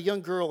story about a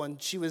young girl, and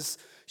she was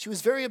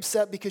very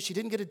upset because she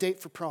didn't get a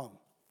date for prom.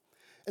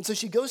 And so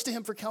she goes to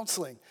him for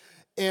counseling.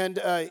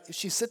 And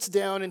she sits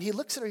down, and he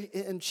looks at her,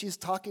 and she's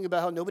talking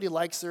about how nobody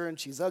likes her, and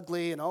she's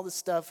ugly, and all this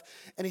stuff.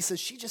 And he says,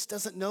 she just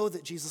doesn't know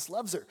that Jesus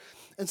loves her.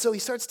 And so he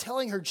starts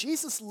telling her,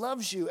 Jesus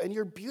loves you, and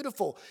you're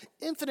beautiful,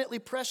 infinitely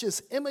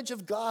precious, image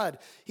of God.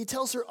 He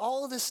tells her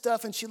all of this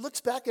stuff, and she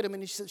looks back at him,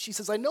 and she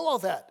says, I know all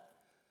that.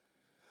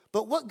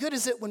 But what good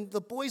is it when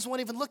the boys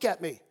won't even look at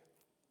me?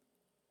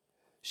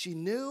 She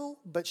knew,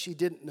 but she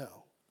didn't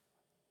know.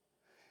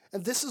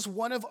 And this is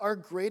one of our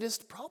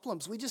greatest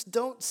problems. We just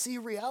don't see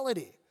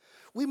reality.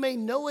 We may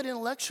know it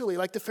intellectually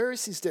like the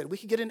Pharisees did. We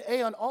could get an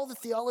A on all the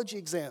theology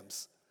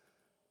exams.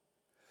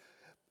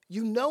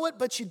 You know it,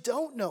 but you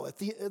don't know it.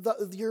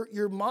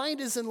 Your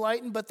mind is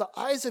enlightened, but the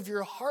eyes of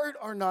your heart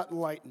are not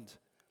enlightened.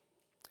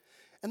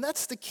 And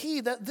that's the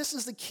key. This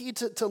is the key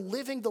to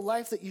living the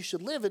life that you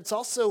should live. It's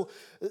also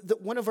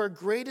one of our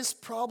greatest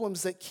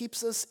problems that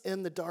keeps us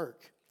in the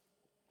dark.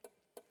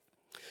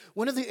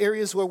 One of the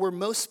areas where we're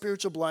most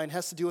spiritual blind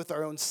has to do with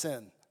our own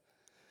sin.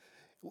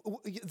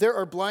 There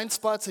are blind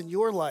spots in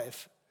your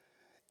life,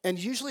 and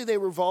usually they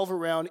revolve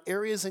around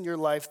areas in your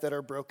life that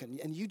are broken,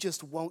 and you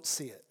just won't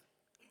see it.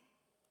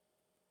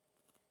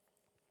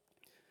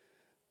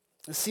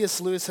 C.S.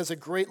 Lewis has a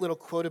great little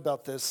quote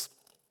about this.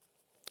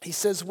 He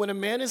says, "When a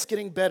man is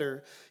getting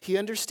better, he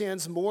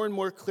understands more and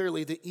more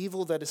clearly the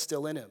evil that is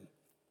still in him.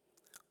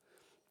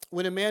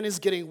 When a man is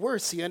getting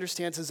worse, he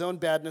understands his own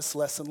badness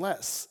less and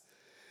less.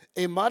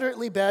 A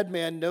moderately bad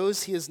man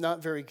knows he is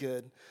not very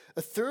good.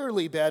 A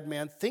thoroughly bad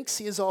man thinks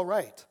he is all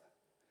right.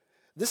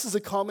 This is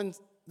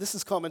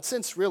common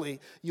sense, really.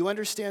 You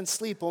understand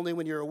sleep only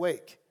when you're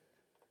awake,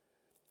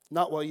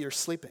 not while you're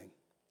sleeping.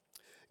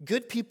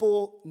 Good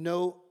people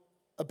know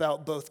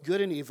about both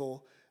good and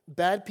evil.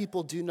 Bad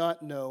people do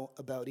not know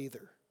about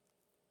either."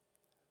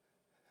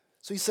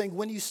 So he's saying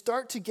when you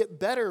start to get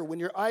better, when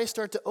your eyes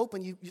start to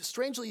open, you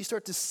strangely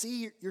start to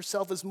see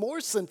yourself as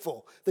more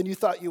sinful than you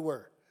thought you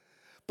were.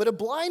 But a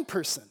blind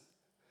person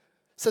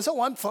says,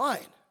 "Oh, I'm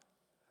fine.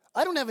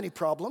 I don't have any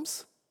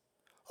problems.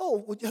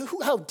 Oh,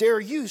 how dare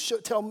you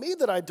tell me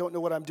that I don't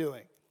know what I'm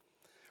doing?"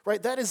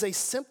 Right? That is a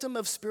symptom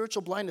of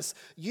spiritual blindness.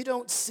 You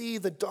don't see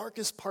the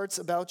darkest parts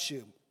about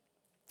you.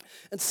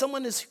 And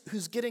someone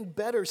who's getting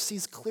better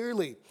sees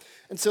clearly.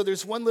 And so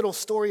there's one little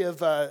story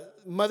of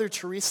Mother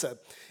Teresa,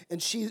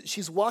 and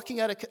she's walking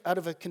out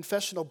of a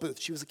confessional booth.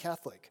 She was a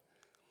Catholic.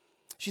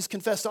 She's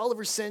confessed all of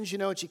her sins,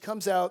 and she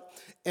comes out,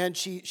 and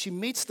she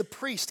meets the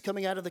priest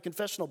coming out of the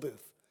confessional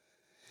booth.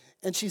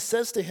 And she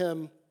says to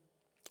him,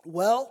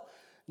 "Well,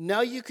 now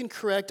you can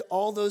correct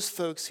all those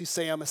folks who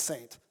say I'm a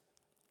saint."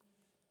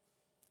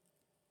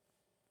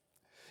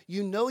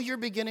 You know you're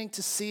beginning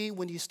to see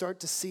when you start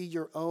to see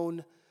your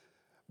own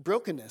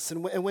brokenness.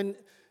 And when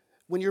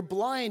you're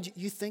blind,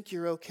 you think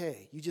you're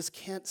okay. You just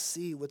can't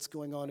see what's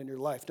going on in your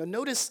life. Now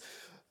notice,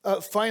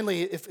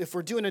 finally, if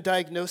we're doing a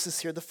diagnosis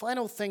here, the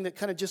final thing that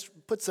kind of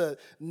just puts a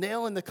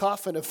nail in the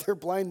coffin of their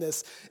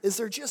blindness is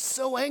they're just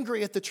so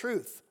angry at the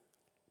truth.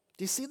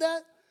 Do you see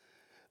that?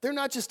 They're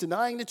not just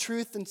denying the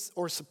truth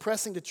or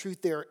suppressing the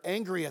truth. They are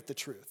angry at the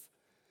truth.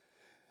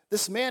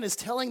 This man is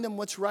telling them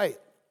what's right.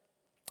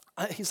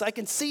 I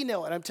can see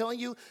now, and I'm telling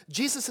you,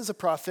 Jesus is a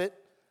prophet.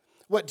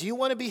 What, do you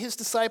want to be his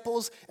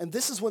disciples? And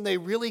this is when they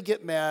really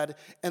get mad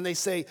and they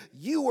say,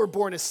 "You were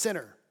born a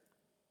sinner.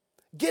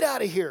 Get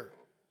out of here.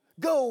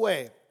 Go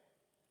away."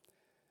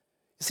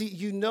 See,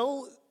 you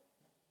know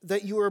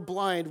that you are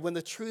blind when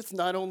the truth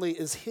not only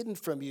is hidden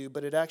from you,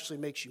 but it actually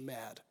makes you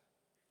mad.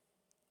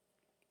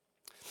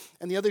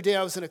 And the other day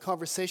I was in a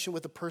conversation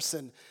with a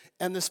person,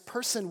 and this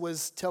person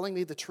was telling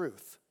me the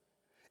truth.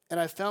 And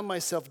I found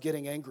myself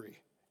getting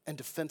angry and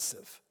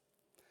defensive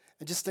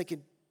and just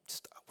thinking,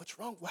 "What's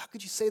wrong? How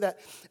could you say that?"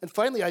 And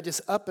finally, I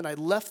just up and I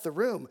left the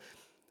room.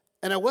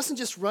 And I wasn't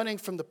just running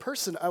from the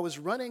person, I was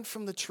running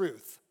from the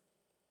truth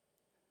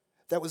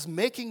that was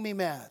making me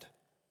mad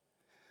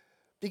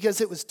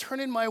because it was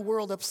turning my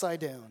world upside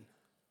down.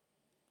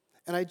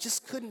 And I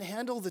just couldn't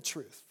handle the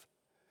truth.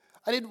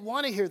 I didn't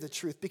want to hear the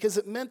truth because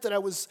it meant that I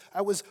was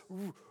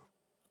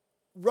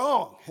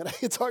wrong. And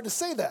it's hard to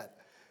say that.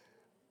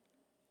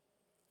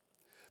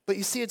 But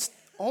you see, it's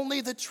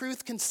only the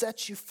truth can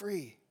set you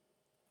free.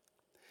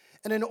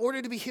 And in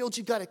order to be healed,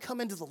 you've got to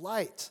come into the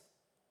light.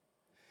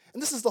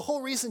 And this is the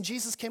whole reason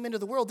Jesus came into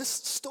the world. This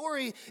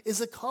story is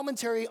a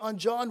commentary on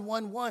John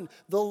 1:1.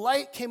 The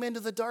light came into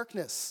the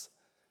darkness.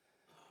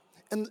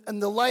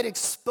 And the light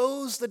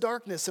exposed the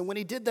darkness. And when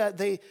he did that,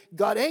 they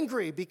got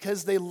angry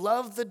because they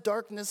loved the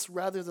darkness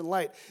rather than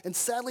light. And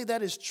sadly,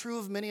 that is true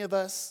of many of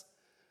us.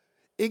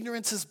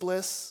 Ignorance is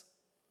bliss.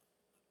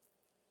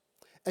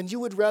 And you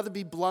would rather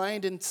be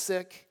blind and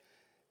sick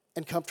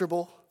and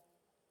comfortable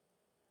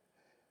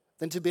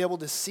than to be able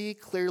to see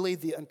clearly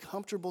the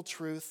uncomfortable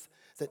truth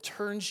that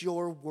turns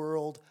your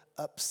world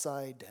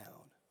upside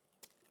down.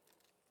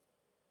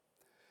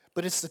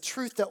 But it's the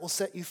truth that will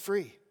set you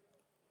free.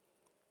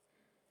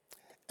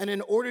 And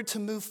in order to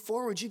move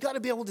forward, you've got to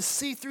be able to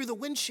see through the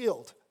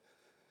windshield.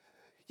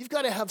 You've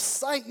got to have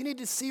sight. You need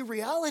to see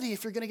reality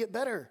if you're going to get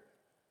better.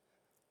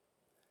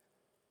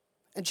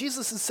 And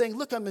Jesus is saying,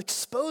 "Look, I'm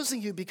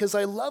exposing you because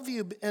I love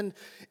you. And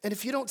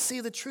if you don't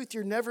see the truth,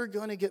 you're never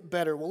going to get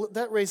better." Well,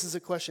 that raises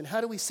a question.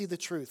 How do we see the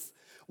truth?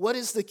 What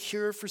is the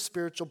cure for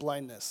spiritual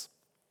blindness?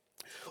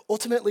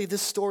 Ultimately,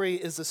 this story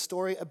is a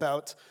story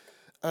about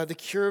the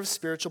cure of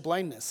spiritual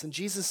blindness. And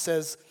Jesus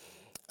says,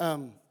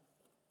 I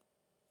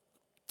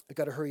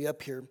got to hurry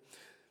up here.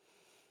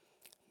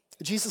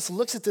 Jesus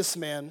looks at this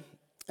man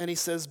and he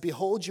says,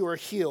 "Behold, you are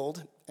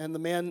healed." And the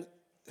man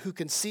who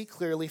can see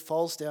clearly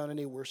falls down and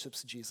he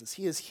worships Jesus.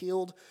 He is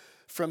healed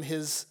from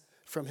his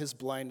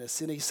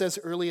blindness. And he says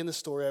early in the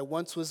story, "I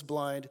once was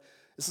blind.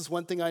 This is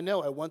one thing I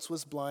know. I once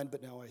was blind,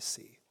 but now I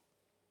see."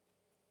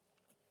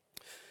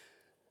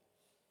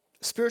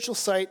 Spiritual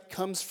sight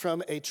comes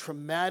from a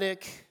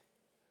traumatic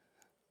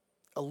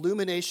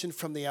illumination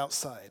from the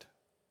outside.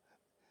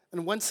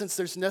 In one sense,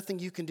 there's nothing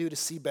you can do to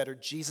see better.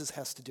 Jesus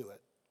has to do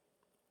it.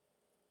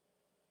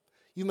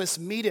 You must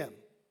meet him.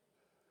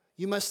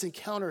 You must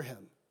encounter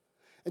him.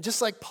 And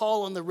just like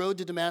Paul on the road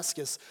to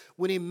Damascus,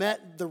 when he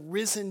met the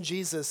risen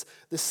Jesus,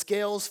 the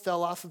scales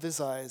fell off of his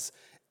eyes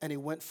and he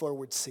went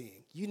forward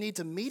seeing. You need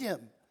to meet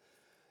him.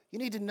 You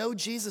need to know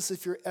Jesus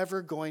if you're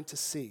ever going to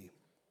see.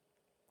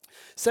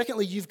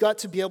 Secondly, you've got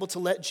to be able to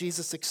let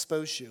Jesus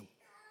expose you.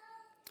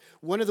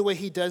 One of the way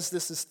he does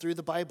this is through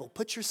the Bible.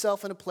 Put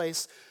yourself in a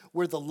place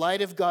where the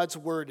light of God's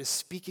word is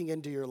speaking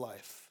into your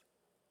life.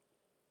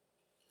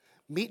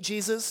 Meet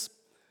Jesus.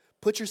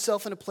 Put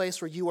yourself in a place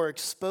where you are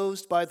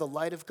exposed by the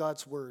light of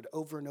God's word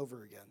over and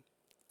over again.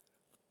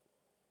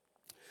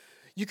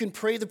 You can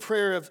pray the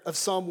prayer of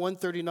Psalm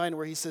 139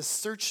 where he says,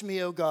 "Search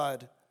me, O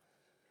God.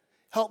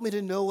 Help me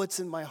to know what's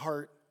in my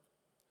heart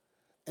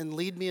and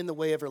lead me in the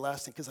way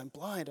everlasting, because I'm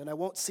blind and I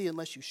won't see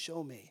unless you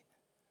show me."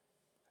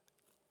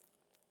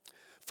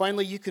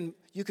 Finally, you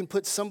can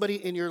put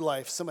somebody in your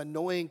life, some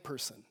annoying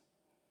person,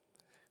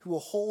 who will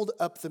hold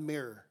up the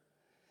mirror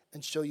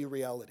and show you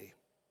reality.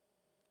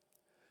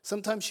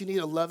 Sometimes you need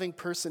a loving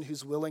person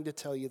who's willing to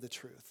tell you the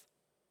truth.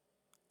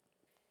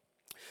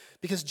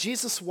 Because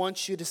Jesus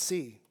wants you to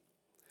see.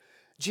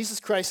 Jesus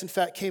Christ, in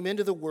fact, came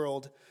into the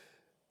world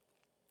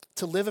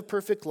to live a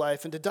perfect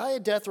life and to die a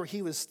death where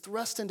he was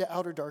thrust into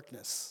outer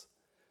darkness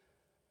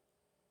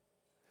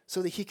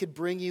so that he could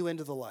bring you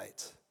into the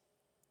light.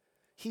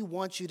 He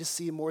wants you to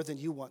see more than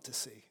you want to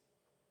see.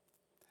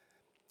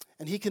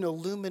 And he can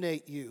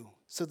illuminate you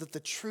so that the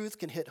truth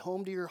can hit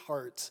home to your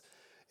heart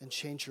and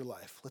change your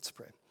life. Let's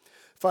pray.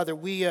 Father,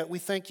 we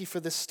thank you for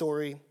this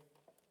story.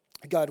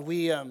 God,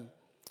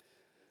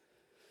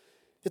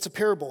 it's a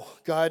parable.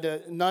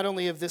 God, not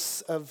only of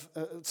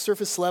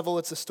surface level,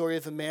 it's a story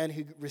of a man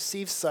who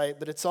receives sight,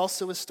 but it's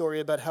also a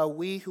story about how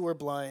we who are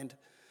blind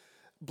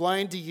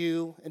to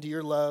you and to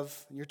your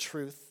love and your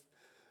truth,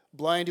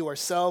 blind to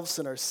ourselves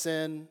and our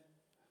sin,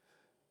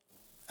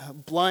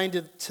 blind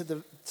to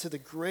the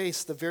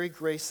grace, the very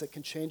grace that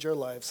can change our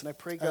lives. And I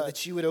pray, God,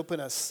 that you would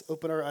open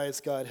our eyes,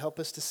 God, help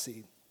us to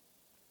see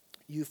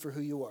you for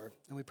who you are.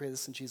 And we pray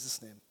this in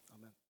Jesus' name.